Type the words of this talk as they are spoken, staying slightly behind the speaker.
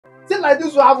Thing like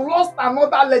this, we have lost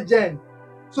another legend.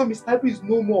 So Mr. Ibu is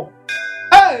no more.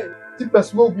 Hey! The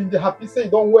person will be happy, say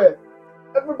you don't well.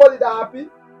 Everybody that happy,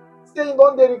 say you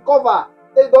don't they recover,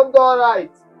 say you don't do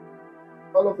alright.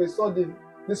 All of a sudden,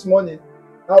 this morning,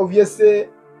 now we say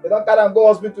they don't carry and go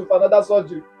hospital for another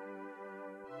surgery.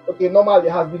 Okay, normally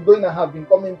has been going and has been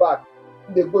coming back.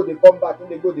 If they go, they come back. If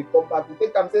they go, they come back. You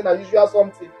think I'm saying I usually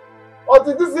something.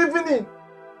 Until this evening,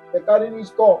 they carry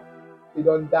news come, he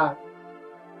don't die.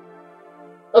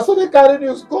 And so they carry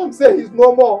news come, say he's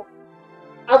no more.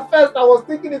 At first, I was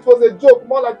thinking it was a joke,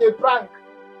 more like a prank.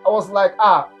 I was like,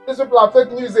 these people are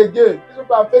fake news again. These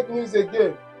people are fake news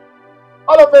again.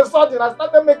 All of a sudden, I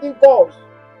started making calls.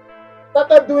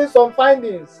 Started doing some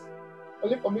findings.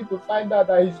 Only for me to find out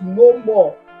that he's no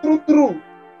more. True.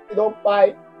 He don't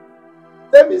buy.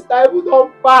 Say Mr. Ibu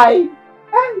don't buy.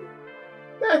 Hey!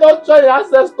 They don't join the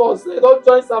ancestors. They don't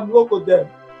join some local them.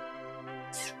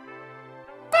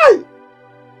 Hey!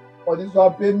 But this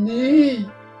one pay me.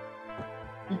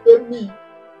 He pay me.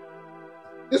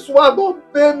 This one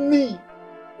don't pay me.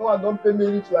 No one don't pay me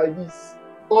rich like this.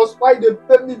 Because why they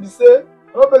pay me, they say,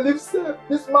 I don't believe say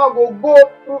this man will go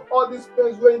through all these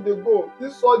pains when they go.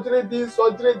 This, surgery,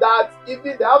 that.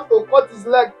 Even they have to cut his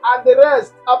leg and the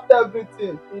rest after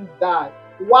everything. He die.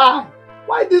 Why?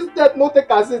 Why this death no take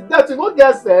as his death? You don't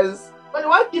get sense. When you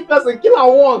want to keep person, kill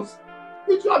am once.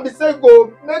 Which one be say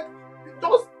go make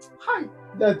just hide.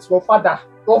 Death, your father.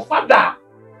 Your father.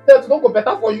 Death don't go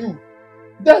better for you.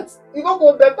 Death, it don't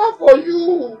go better for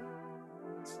you.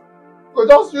 You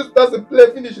just use person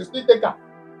play finish, you still take her.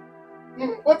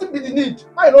 What be the need?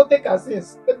 Why you don't take her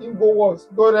since? Let him go once,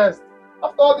 go rest.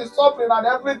 After all the suffering and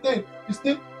everything, you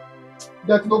still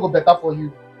death no go better for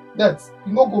you. Death,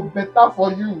 it no go better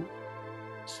for you.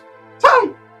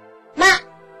 Time! Ma,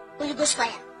 Holy Ghost fire.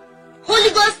 Holy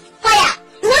Ghost fire!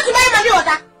 You want to buy my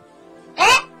water?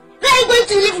 Eh? Where are you going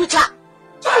to live with her?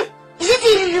 Time! Is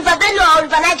it in River Benue or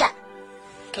River Niger?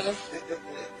 Okay.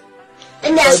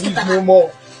 Let me ask you, Papa. No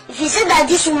more. If you say that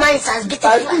this woman is as beautiful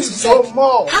as you said,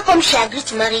 how come she agreed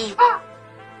to marry you?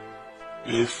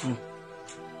 You're a fool.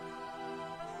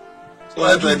 So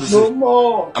what are you trying to say? No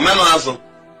more. Am I not handsome?